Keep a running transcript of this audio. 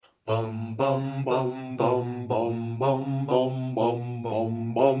Bum bum bum bum bum bum bum bum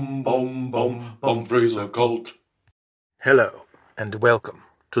bum bum bum bum Bumfrey's Occult. Hello and welcome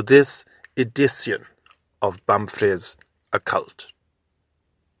to this edition of Bumfrey's Occult.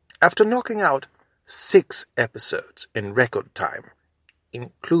 After knocking out 6 episodes in record time,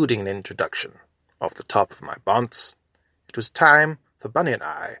 including an introduction off the top of my bonds, it was time for Bunny and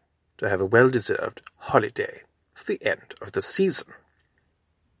I to have a well-deserved holiday for the end of the season.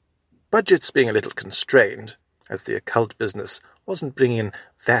 Budgets being a little constrained, as the occult business wasn't bringing in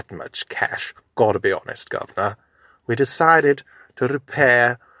that much cash, gotta be honest, Governor, we decided to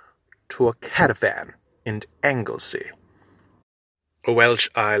repair to a caravan in Anglesey, a Welsh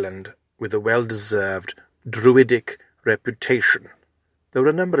island with a well-deserved druidic reputation. There were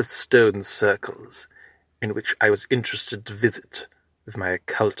a number of stone circles in which I was interested to visit with my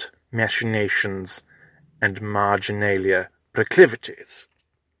occult machinations and marginalia proclivities.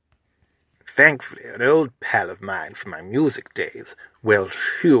 Thankfully, an old pal of mine from my music days,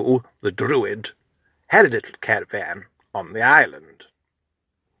 Welsh Hugh the Druid, had a little caravan on the island.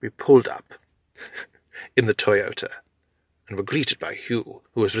 We pulled up in the Toyota and were greeted by Hugh,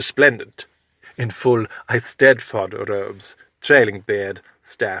 who was resplendent in full Eisteddfod robes, trailing beard,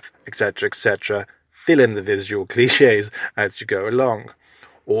 staff, etc., fill in the visual cliches as you go along.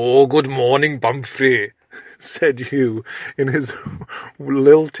 "Oh, good morning, Bumfrey," said Hugh in his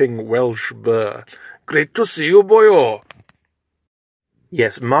lilting Welsh burr. "Great to see you, boyo."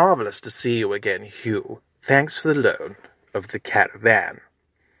 "Yes, marvellous to see you again, Hugh. Thanks for the loan of the caravan."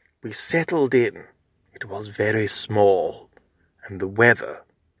 We settled in. It was very small, and the weather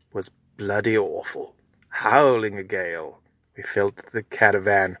was bloody awful. Howling a gale. We felt that the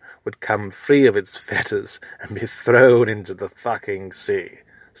caravan would come free of its fetters and be thrown into the fucking sea.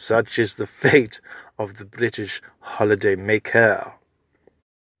 Such is the fate of the British holiday maker.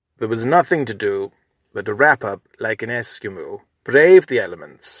 There was nothing to do but to wrap up like an Eskimo, brave the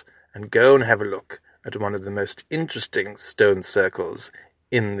elements, and go and have a look at one of the most interesting stone circles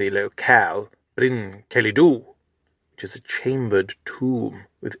in the locale, Bryn Celidw, which is a chambered tomb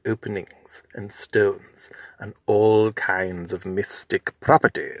with openings and stones and all kinds of mystic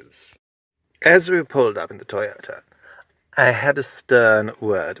properties. As we pulled up in the Toyota, I had a stern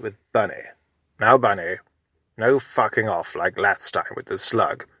word with Bunny. "Now, Bunny, no fucking off like last time with the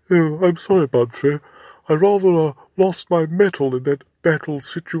slug." "Oh, I'm sorry, Bumfrey. I rather lost my mettle in that battle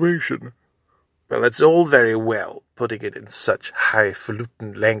situation." "Well, it's all very well putting it in such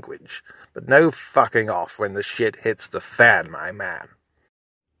highfalutin language, but no fucking off when the shit hits the fan, my man."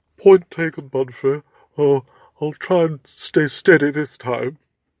 "Point taken, Bumfrey. I'll try and stay steady this time."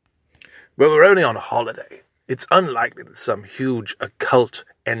 "Well, we're only on holiday. It's unlikely that some huge occult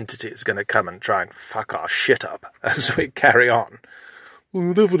entity is going to come and try and fuck our shit up as we carry on."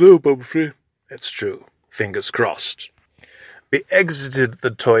 "You never know, Bumfrey." "It's true. Fingers crossed." We exited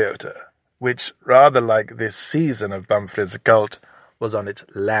the Toyota, which, rather like this season of Bumfrey's Occult, was on its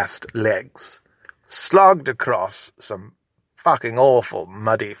last legs, slogged across some fucking awful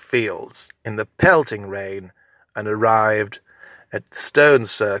muddy fields in the pelting rain, and arrived at the Stone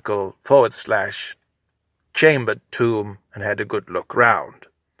Circle / chambered tomb and had a good look round.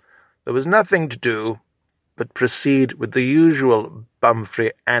 There was nothing to do but proceed with the usual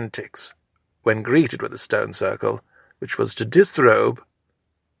Bumfrey antics when greeted with the Stone Circle, which was to disrobe,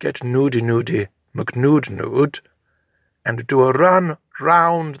 get noody McNood, and do a run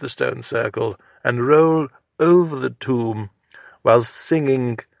round the Stone Circle and roll over the tomb while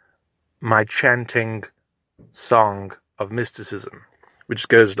singing my chanting song of mysticism, which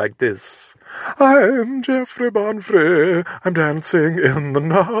goes like this. "I'm Geoffrey Bumfrey, I'm dancing in the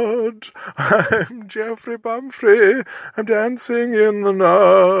nod. I'm Geoffrey Bumfrey, I'm dancing in the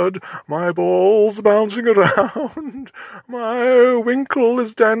nod. My ball's bouncing around, my winkle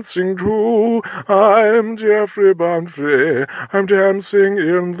is dancing too. I'm Geoffrey Bumfrey, I'm dancing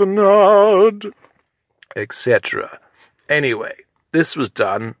in the nod," etc. Anyway, this was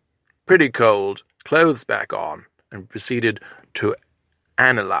done, pretty cold, clothes back on, and proceeded to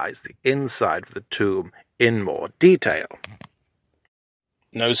analyze the inside of the tomb in more detail.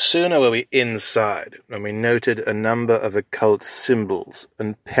 No sooner were we inside when we noted a number of occult symbols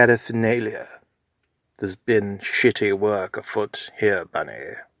and paraphernalia. There's been shitty work afoot here,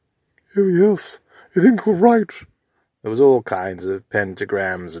 Bunny. "Oh, yes, I think you're right." There was all kinds of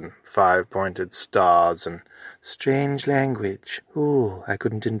pentagrams and 5-pointed stars and strange language. I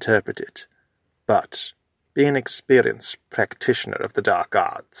couldn't interpret it. But being an experienced practitioner of the dark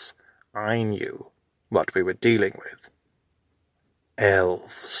arts, I knew what we were dealing with.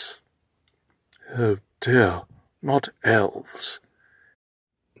 Elves. Oh dear, not elves.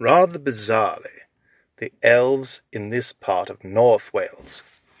 Rather bizarrely, the elves in this part of North Wales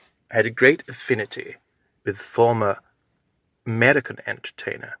had a great affinity with former American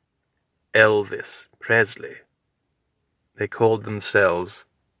entertainer Elvis Presley. They called themselves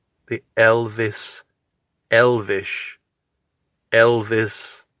the Elvis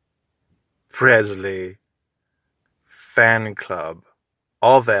Presley Fan Club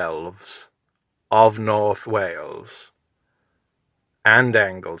of Elves of North Wales and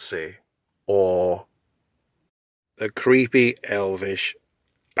Anglesey, or the Creepy Elvish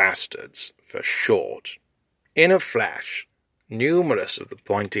Bastards for short. In a flash, numerous of the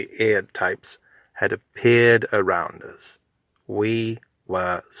pointy-eared types had appeared around us. We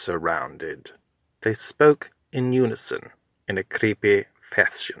were surrounded. They spoke in unison, in a creepy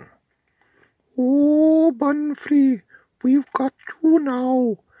fashion. "Oh, Bunfrey, we've got you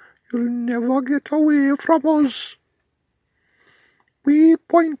now. You'll never get away from us. We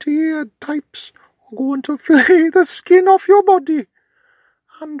pointy-eared types are going to flay the skin off your body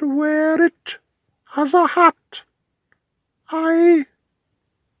and wear it as a hat. I,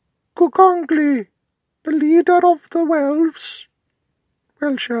 Gugongli, the leader of the Welsh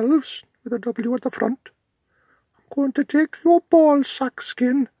elves, with a W at the front, I'm going to take your ball sack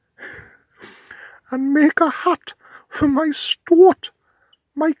skin and make a hat for my stoat,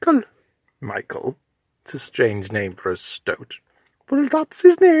 Michael." Michael? It's a strange name for a stoat. "Well, that's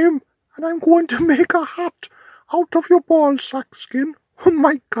his name, and I'm going to make a hat out of your ball sack skin for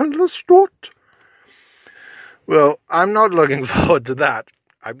Michael the stoat." Well, I'm not looking forward to that.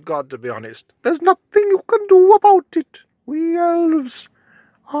 I've got to be honest. "There's nothing you can do about it. We elves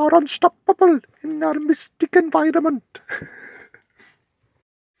are unstoppable in our mystic environment."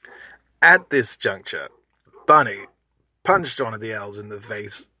 At this juncture, Bunny punched one of the elves in the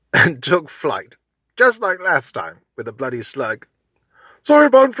face and took flight, just like last time, with a bloody slug.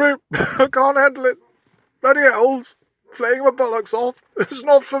 "Sorry, Bunfrey, I can't handle it. Bloody elves, flaying my bollocks off. It's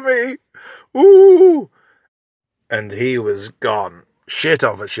not for me. Ooh!" And he was gone, shit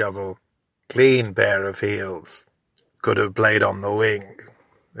off a shovel, clean pair of heels. Could have played on the wing.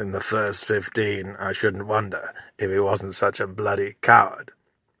 In the first 15, I shouldn't wonder if he wasn't such a bloody coward.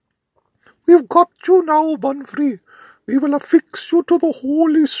 "We've got you now, Bunfrey. We will affix you to the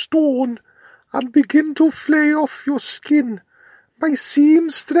holy stone and begin to flay off your skin. My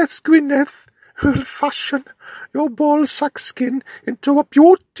seamstress Gwyneth will fashion your ball sack skin into a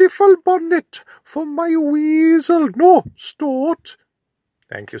beautiful bonnet for my weasel, no, stoat."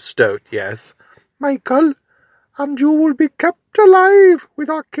 Thank you, stoat, yes. "Michael, and you will be kept alive with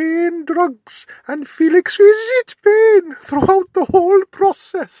arcane drugs and feel exquisite pain throughout the whole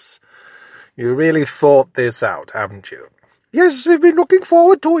process." You really thought this out, haven't you? "Yes, we've been looking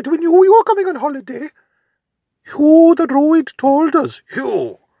forward to it. We knew we were coming on holiday. Hugh the Druid told us."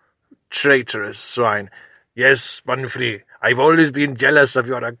 "Hugh, traitorous swine. Yes, Bunfrey, I've always been jealous of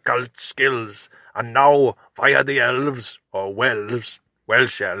your occult skills, and now, via the elves, or Welsh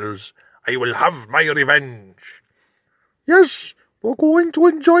elves, I will have my revenge." "Yes, we're going to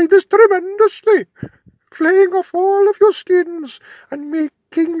enjoy this tremendously, flaying off all of your skins and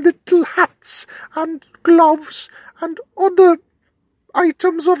making little hats and gloves and other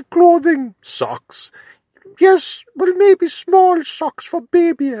items of clothing. Socks? Yes, well, maybe small socks for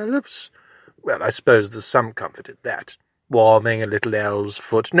baby elves." Well, I suppose there's some comfort in that. Warming a little elf's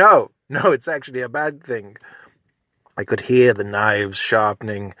foot. No, it's actually a bad thing. I could hear the knives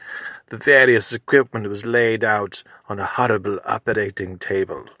sharpening. The various equipment was laid out on a horrible operating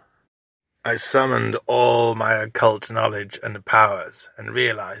table. I summoned all my occult knowledge and powers and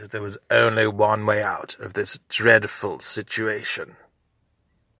realized there was only one way out of this dreadful situation.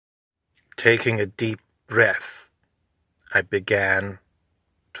 Taking a deep breath, I began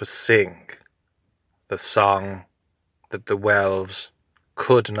to sing the song that the Welves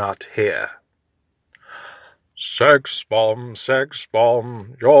could not hear. Sex bomb,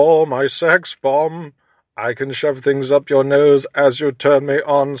 you're my sex bomb. I can shove things up your nose as you turn me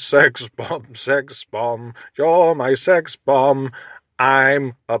on. Sex bomb, you're my sex bomb.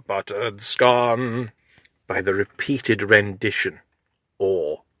 I'm a buttered scone. By the repeated rendition,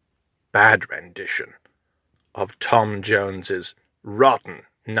 or bad rendition, of Tom Jones's rotten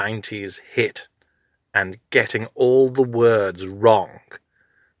 90s hit, and getting all the words wrong,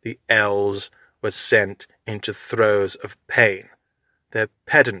 the elves were sent into throes of pain. Their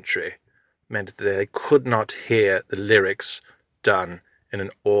pedantry meant that they could not hear the lyrics done in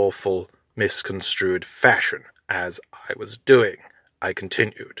an awful, misconstrued fashion, as I was doing. I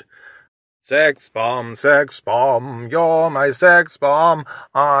continued. Sex bomb, you're my sex bomb.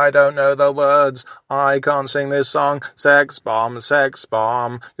 I don't know the words, I can't sing this song. Sex bomb,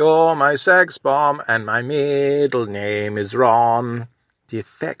 you're my sex bomb, and my middle name is Ron. The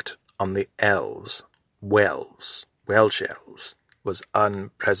effect on the elves, Welsh elves, was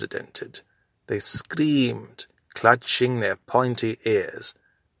unprecedented. They screamed, clutching their pointy ears,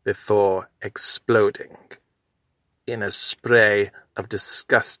 before exploding in a spray of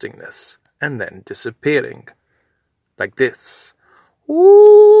disgustingness, and then disappearing. Like this.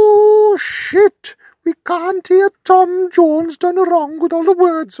 Oh, shit! We can't hear Tom Jones done wrong with all the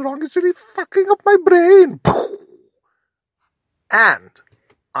words wrong. It's really fucking up my brain. And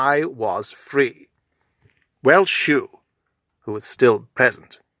I was free. Welsh Hugh, who was still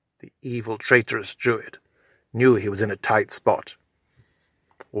present, the evil traitorous druid, knew he was in a tight spot.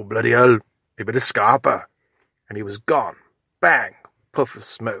 Oh, bloody hell, he better scarper. And he was gone. Bang! Puff of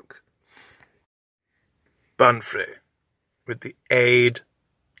smoke. Bunfrey, with the aid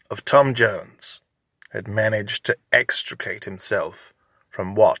of Tom Jones, had managed to extricate himself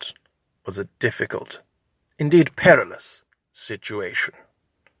from what was a difficult, indeed perilous, situation.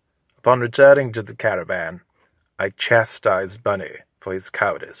 Upon returning to the caravan, I chastised Bunny for his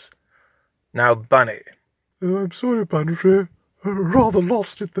cowardice. Now, Bunny... I'm sorry, Bunfrey. I rather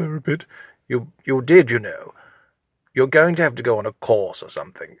lost it there a bit. You did, you know. You're going to have to go on a course or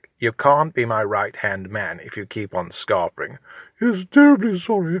something. You can't be my right-hand man if you keep on scarpering. Yes, terribly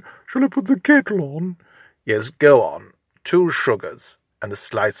sorry. Shall I put the kettle on? Yes, go on. 2 sugars and a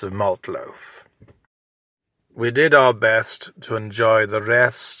slice of malt loaf. We did our best to enjoy the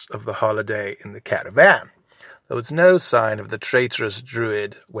rest of the holiday in the caravan. There was no sign of the traitorous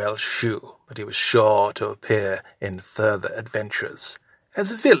druid Welsh Hugh, but he was sure to appear in further adventures,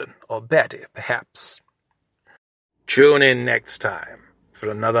 as a villain or baddie, perhaps. Tune in next time for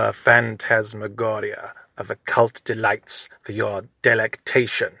another phantasmagoria of occult delights for your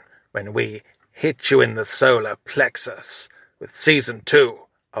delectation when we hit you in the solar plexus with Season 2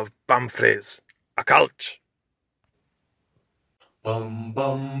 of Bunfrey's Occult. Bum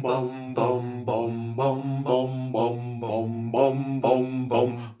bum bum bum bum bum bum bum bum bum bum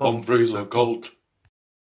bum Bunfrey's Occult.